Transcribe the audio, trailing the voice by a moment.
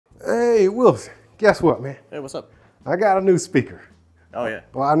Hey, Wilson, guess what, man? Hey, what's up? I got a new speaker. Oh, yeah.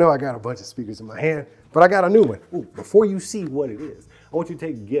 Well, I know I got a bunch of speakers in my hand, but I got a new one. Ooh, before you see what it is, I want you to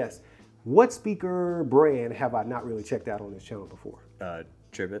take a guess. What speaker brand have I not really checked out on this channel before?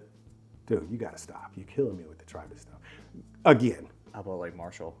 Tribit. Dude, you gotta stop. You're killing me with the Tribit stuff. Again. How about like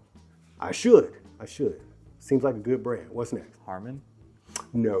Marshall? I should. Seems like a good brand. What's next? Harman?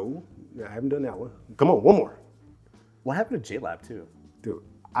 No, I haven't done that one. Come on, one more. What happened to JLab too? Dude,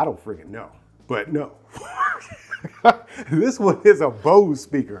 I don't freaking know, but no. This one is a Bose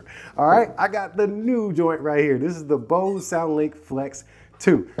speaker. All right, I got the new joint right here. This is the Bose Soundlink Flex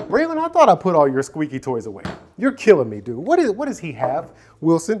 2. Raylan, I thought I put all your squeaky toys away. You're killing me, dude. What does he have?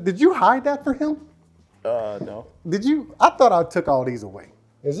 Wilson, did you hide that for him? No. Did you? I thought I took all these away.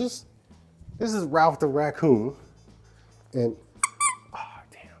 This is Ralph the Raccoon. And, oh,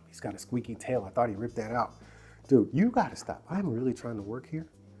 damn, he's got a squeaky tail. I thought he ripped that out. Dude, you gotta stop. I'm really trying to work here.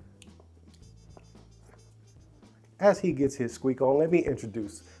 As he gets his squeak on, let me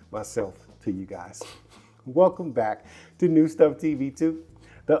introduce myself to you guys. Welcome back to New Stuff TV 2,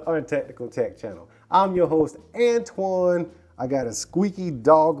 the Untechnical Tech channel. I'm your host, Antoine. I got a squeaky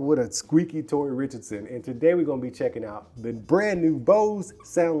dog with a squeaky toy Richardson, and today we're gonna be checking out the brand new Bose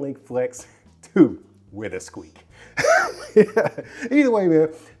Soundlink Flex 2 with a squeak. Either way, man,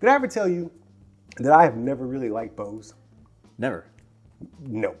 did I ever tell you that I have never really liked Bose? Never.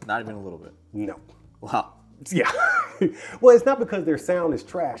 Nope. Not even a little bit. No. Wow. Yeah. Well, it's not because their sound is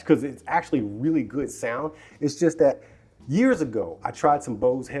trash, because it's actually really good sound. It's just that years ago, I tried some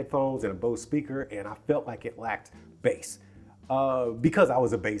Bose headphones and a Bose speaker, and I felt like it lacked bass. Because I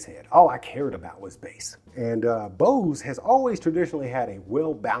was a bass head. All I cared about was bass. And Bose has always traditionally had a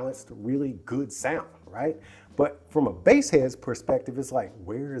well-balanced, really good sound, right? But from a bass head's perspective, it's like,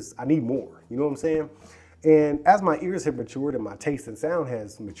 I need more, you know what I'm saying? And as my ears have matured and my taste in sound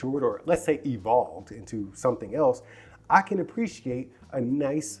has matured, or let's say evolved into something else, I can appreciate a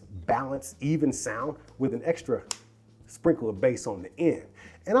nice, balanced, even sound with an extra sprinkle of bass on the end.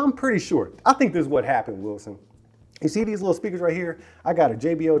 And I'm pretty sure, I think this is what happened, Wilson. You see these little speakers right here? I got a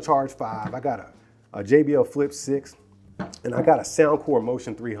JBL Charge 5, I got a JBL Flip 6, and I got a Soundcore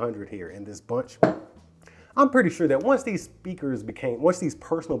Motion 300 here in this bunch. I'm pretty sure that once these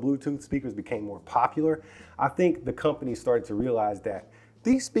personal Bluetooth speakers became more popular, I think the company started to realize that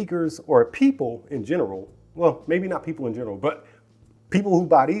these speakers, or people in general, well, maybe not people in general, but people who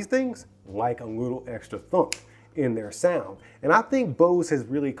buy these things like a little extra thump in their sound. And I think Bose has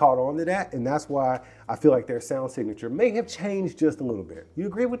really caught on to that, and that's why I feel like their sound signature may have changed just a little bit. You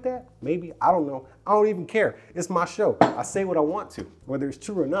agree with that? Maybe, I don't know. I don't even care. It's my show. I say what I want to, whether it's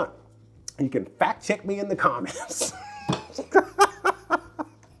true or not. You can fact check me in the comments.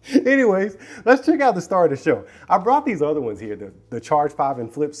 Anyways, let's check out the start of the show. I brought these other ones here, the Charge 5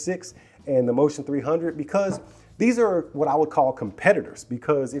 and Flip 6 and the Motion 300, because these are what I would call competitors.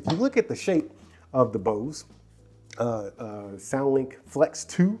 Because if you look at the shape of the Bose Soundlink Flex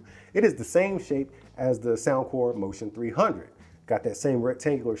 2, it is the same shape as the Soundcore Motion 300. Got that same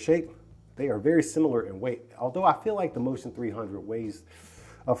rectangular shape. They are very similar in weight, although I feel like the Motion 300 weighs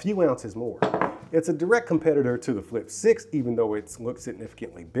a few ounces more. It's a direct competitor to the Flip 6, even though it looks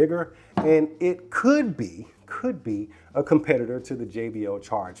significantly bigger, and it could be a competitor to the JBL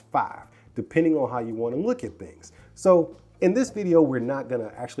Charge 5, depending on how you want to look at things. So in this video, we're not going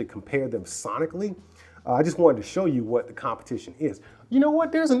to actually compare them sonically. I just wanted to show you what the competition is. You know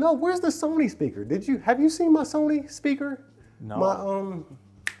what? Where's the Sony speaker? Have you seen my Sony speaker? No.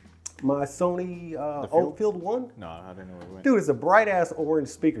 My Sony Oldfield 1? No, I didn't know where it went. Dude, it's a bright ass orange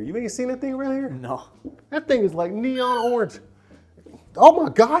speaker. You ain't seen that thing around here? No. That thing is like neon orange. Oh my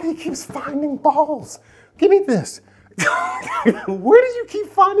God, he keeps finding balls. Give me this. Where did you keep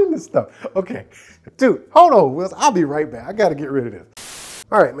finding this stuff? Okay, dude, hold on, Wills. I'll be right back. I gotta get rid of this.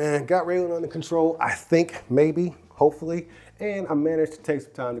 All right, man, got Raylan under control, I think, maybe, hopefully. And I managed to take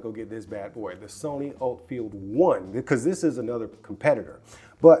some time to go get this bad boy, the Sony Oldfield 1, because this is another competitor.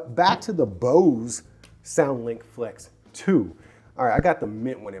 But back to the Bose Soundlink Flex 2. All right, I got the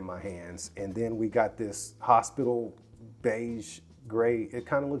mint one in my hands, and then we got this hospital beige gray. It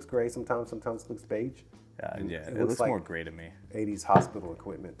kind of looks gray sometimes it looks beige. Yeah, it looks like more gray to me. 80s hospital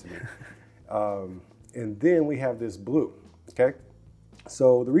equipment to me. And then we have this blue, okay?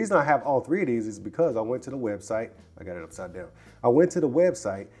 So the reason I have all three of these is because I went to the website. I got it upside down. I went to the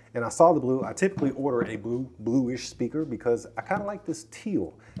website and I saw the blue. I typically order a bluish speaker because I kind of like this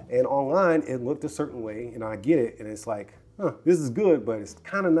teal. And online it looked a certain way, and I get it, and it's like, huh, this is good, but it's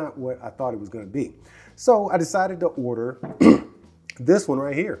kind of not what I thought it was going to be. So I decided to order this one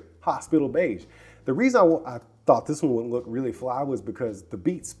right here, Hospital Beige. The reason I thought this one would look really fly was because the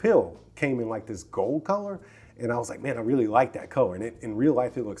Beats pill came in like this gold color. And I was like, man, I really like that color. And in real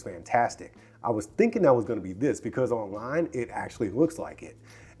life, it looks fantastic. I was thinking that was gonna be this because online, it actually looks like it.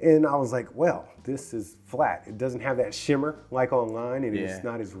 And I was like, well, this is flat. It doesn't have that shimmer like online, and it's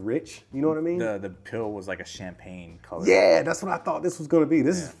not as rich. You know what I mean? The pill was like a champagne color. Yeah, that's what I thought this was gonna be.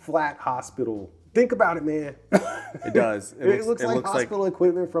 This is flat hospital. Think about it, man. It does. It looks like hospital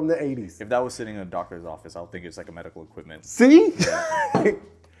equipment from the 80s. If that was sitting in a doctor's office, I'll think it's like a medical equipment. See?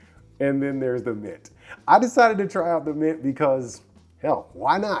 And then there's the mint. I decided to try out the mint because, hell,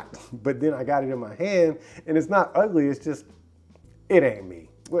 why not? But then I got it in my hand, and it's not ugly. It's just, it ain't me.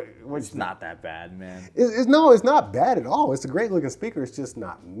 It's not that bad, man. No, it's not bad at all. It's a great looking speaker. It's just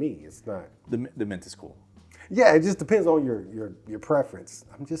not me. It's not. The mint is cool. Yeah, it just depends on your preference.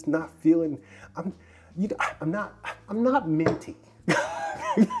 I'm just not feeling. I'm not minty.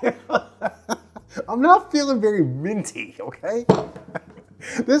 I'm not feeling very minty. Okay.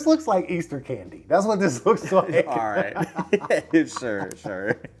 This looks like Easter candy. That's what this looks like. All right. Sure.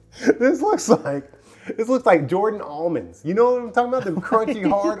 This looks like Jordan almonds. You know what I'm talking about? The crunchy,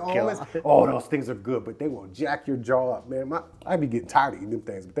 hard almonds. Oh, those things are good, but they will jack your jaw up, man. I'd be getting tired of eating them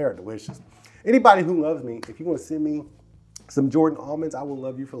things, but they're delicious. Anybody who loves me, if you want to send me some Jordan almonds, I will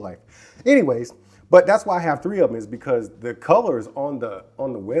love you for life. Anyways, but that's why I have 3 of them, is because the colors on the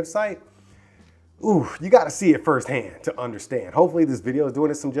website, ooh, you got to see it firsthand to understand. Hopefully this video is doing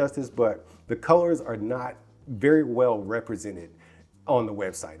it some justice, but the colors are not very well represented on the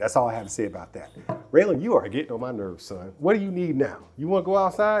website. That's all I have to say about that. Raylan, you are getting on my nerves, son. What do you need now? You want to go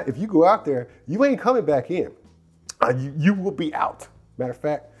outside? If you go out there, you ain't coming back in. You will be out. Matter of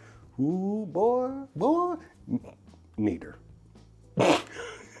fact, ooh, boy, neither.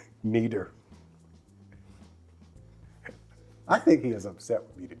 Neither. I think he is upset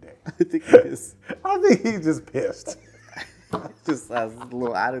with me today. I think he is. I think he's just pissed. Just has a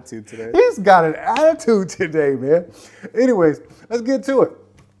little attitude today. He's got an attitude today, man. Anyways, let's get to it.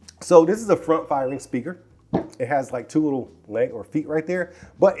 So this is a front firing speaker. It has like 2 little leg or feet right there,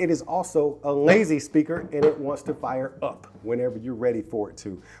 but it is also a lazy speaker, and it wants to fire up whenever you're ready for it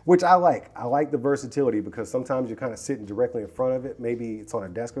to, which I like. I like the versatility because sometimes you're kind of sitting directly in front of it. Maybe it's on a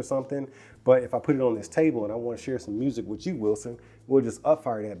desk or something, but if I put it on this table and I want to share some music with you, Wilson, we'll just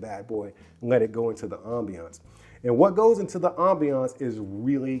upfire that bad boy and let it go into the ambiance. And what goes into the ambiance is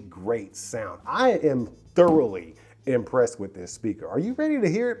really great sound. I am thoroughly impressed with this speaker. Are you ready to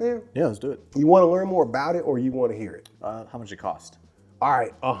hear it, man? Yeah, let's do it. You want to learn more about it, or you want to hear it? How much it cost? All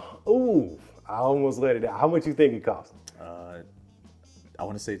right. Ooh, I almost let it out. How much you think it cost? I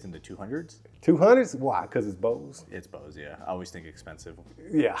want to say it's in the 200s. 200s? Why? Because it's Bose? It's Bose, yeah. I always think expensive.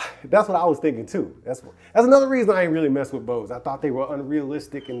 Yeah, that's what I was thinking too. That's another reason I ain't really mess with Bose. I thought they were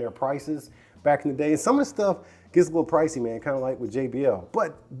unrealistic in their prices back in the day. And some of the stuff gets a little pricey, man, kind of like with JBL.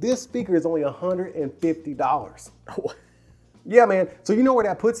 But this speaker is only $150. Yeah, man. So you know where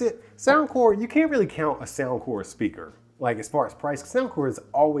that puts it? Soundcore, you can't really count a Soundcore speaker, like as far as price. Soundcore is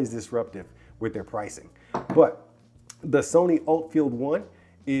always disruptive with their pricing. But the Sony Altfield 1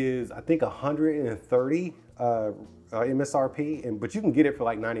 is, I think, $130 MSRP, but you can get it for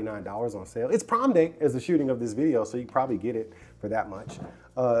like $99 on sale. It's prom day as the shooting of this video, so you can probably get it for that much.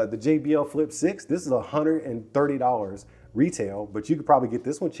 The JBL Flip 6, this is $130 retail, but you could probably get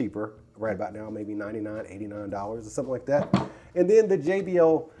this one cheaper right about now, maybe $99, $89 or something like that. And then the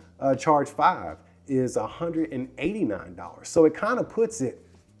JBL Charge 5 is $189. So it kind of puts it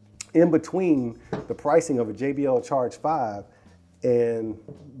in between the pricing of a JBL Charge 5 and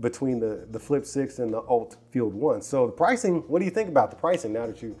between the Flip 6 and the Altfield 1. So the pricing, what do you think about the pricing now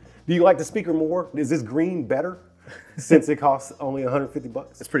that do you like the speaker more? Is this green better since it costs only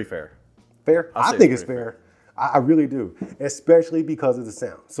 $150? It's pretty fair. Fair? I think it's fair. I really do, especially because of the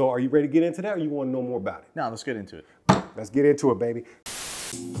sound. So are you ready to get into that, or you want to know more about it? No, let's get into it. Let's get into it, baby.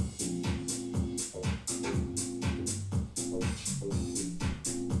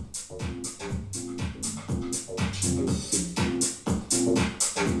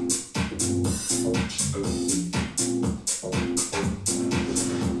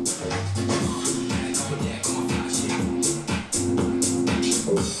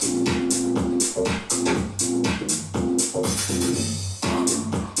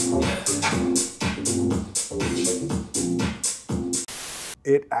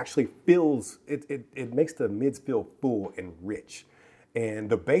 It actually feels, it makes the mids feel full and rich. And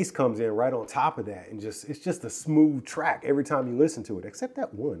the bass comes in right on top of that, and it's just a smooth track every time you listen to it, except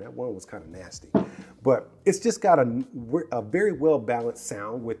that one was kind of nasty. But it's just got a very well balanced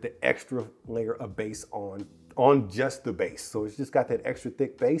sound with the extra layer of bass on just the bass. So it's just got that extra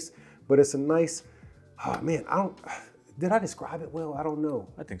thick bass, but it's a nice, Oh man, did I describe it well? I don't know.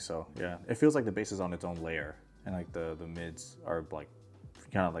 I think so, yeah. It feels like the bass is on its own layer, and like the mids are like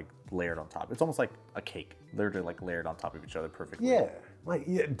kind of like layered on top. It's almost like a cake. They're like layered on top of each other perfectly. Yeah,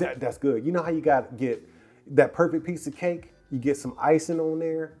 like that's good. You know how you got to get that perfect piece of cake? You get some icing on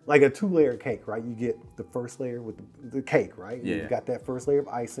there, like a 2-layer cake, right? You get the first layer with the cake, right? Yeah. You got that first layer of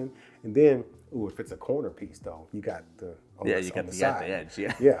icing, and then, ooh, if it's a corner piece though, you got the You got the edge,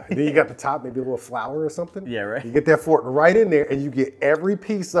 yeah. Yeah, and then you got the top, maybe a little flour or something. Yeah, right. You get that fork right in there, and you get every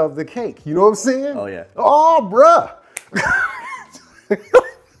piece of the cake. You know what I'm saying? Oh yeah. Oh, bruh.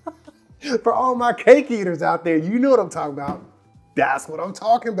 For all my cake eaters out there, you know what I'm talking about. That's what I'm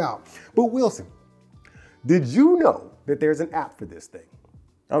talking about. But Wilson, did you know that there's an app for this thing?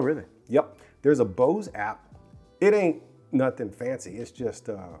 Oh, really? Yep. There's a Bose app. It ain't nothing fancy. It's just,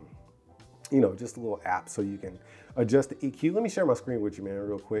 just a little app so you can adjust the EQ. Let me share my screen with you, man,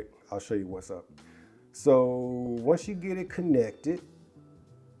 real quick. I'll show you what's up. So once you get it connected,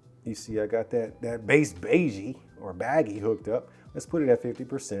 you see I got that bass beigey or baggy hooked up. Let's put it at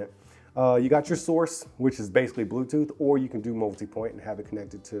 50%. You got your source, which is basically Bluetooth, or you can do multi-point and have it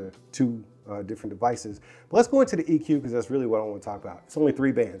connected to 2 different devices. But let's go into the EQ because that's really what I want to talk about. It's only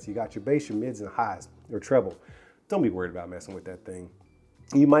 3 bands. You got your bass, your mids, and highs, or treble. Don't be worried about messing with that thing.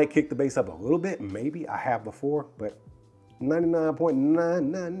 You might kick the bass up a little bit, maybe. I have before, but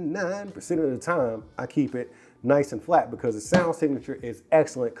 99.999% of the time, I keep it nice and flat because the sound signature is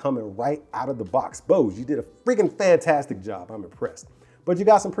excellent coming right out of the box. Bose, you did a freaking fantastic job. I'm impressed. But you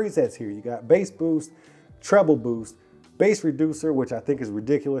got some presets here. You got bass boost, treble boost, bass reducer, which I think is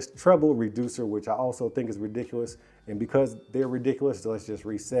ridiculous, treble reducer, which I also think is ridiculous. And because they're ridiculous, let's just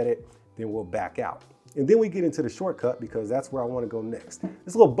reset it, then we'll back out. And then we get into the shortcut because that's where I want to go next.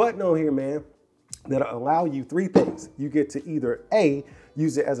 This little button on here, man, that'll allow you 3 things. You get to either A,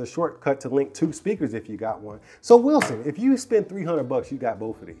 use it as a shortcut to link 2 speakers if you got one. So Wilson, if you spend $300, you got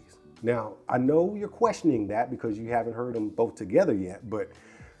both of these. Now, I know you're questioning that because you haven't heard them both together yet, but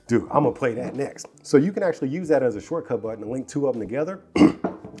dude, I'm gonna play that next. So you can actually use that as a shortcut button to link 2 of them together.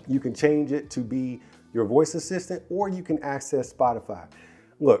 You can change it to be your voice assistant, or you can access Spotify.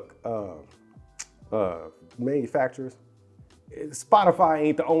 Look, manufacturers, Spotify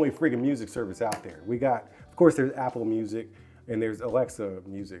ain't the only freaking music service out there. We got, of course, there's Apple Music and there's Alexa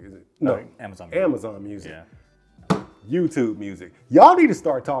Music. Is it? No, Amazon Music. Yeah. YouTube Music. Y'all need to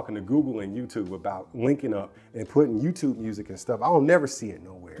start talking to Google and YouTube about linking up and putting YouTube music and stuff. I'll never see it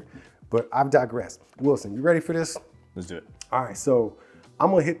nowhere, but I've digressed. Wilson, you ready for this? Let's do it. All right, so I'm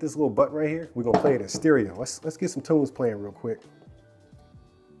gonna hit this little button right here. We're gonna play it in stereo. Let's get some tunes playing real quick.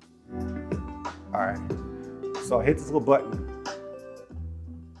 All right, so I hit this little button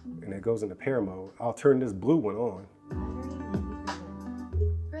and it goes into pair mode. I'll turn this blue one on.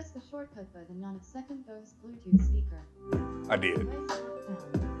 Press the shortcut button on a second Bose Bluetooth speaker. I did. And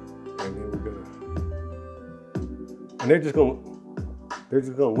then we're gonna, and they're just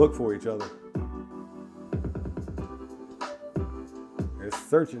gonna look for each other. It's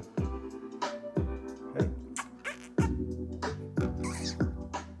searching. Hey.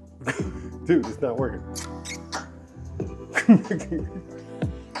 Dude, it's not working.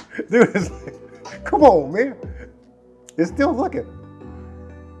 Dude, it's like, come on, man. It's still looking.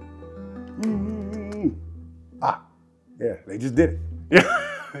 Ah, yeah, they just did it.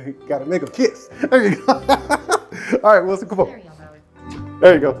 Yeah, gotta make them kiss. There you go. All right, Wilson, come on.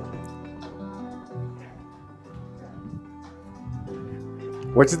 There you go.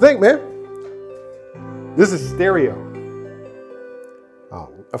 What you think, man? This is stereo. Oh,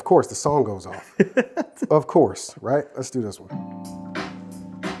 of course, the song goes off. Of course, right? Let's do this one.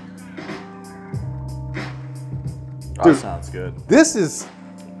 Oh, that sounds good. This is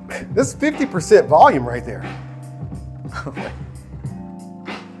 50% volume right there.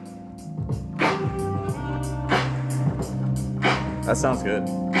 That sounds good.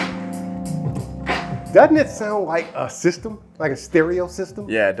 Doesn't it sound like a system? Like a stereo system?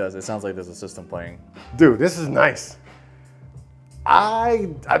 Yeah, it does. It sounds like there's a system playing. Dude, this is nice. I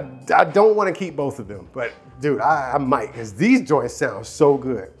don't want to keep both of them, but dude, I might, because these joints sound so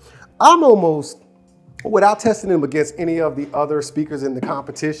good. I'm almost, without testing them against any of the other speakers in the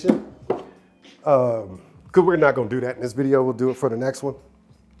competition, because we're not going to do that in this video, we'll do it for the next one.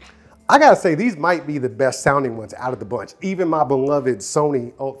 I gotta say, these might be the best sounding ones out of the bunch. Even my beloved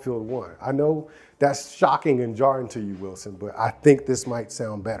Sony Altfield 1. I know that's shocking and jarring to you, Wilson, but I think this might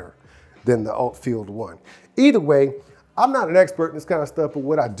sound better than the Altfield 1. Either way, I'm not an expert in this kind of stuff, but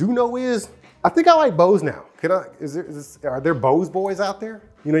what I do know is, I think I like Bose now. Are there Bose boys out there?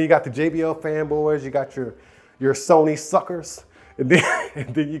 You know, you got the JBL fanboys, you got your Sony suckers,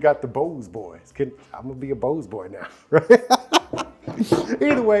 And then you got the Bose boys. I'm gonna be a Bose boy now, right?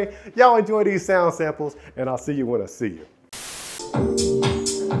 Either way, y'all enjoy these sound samples, and I'll see you when I see you.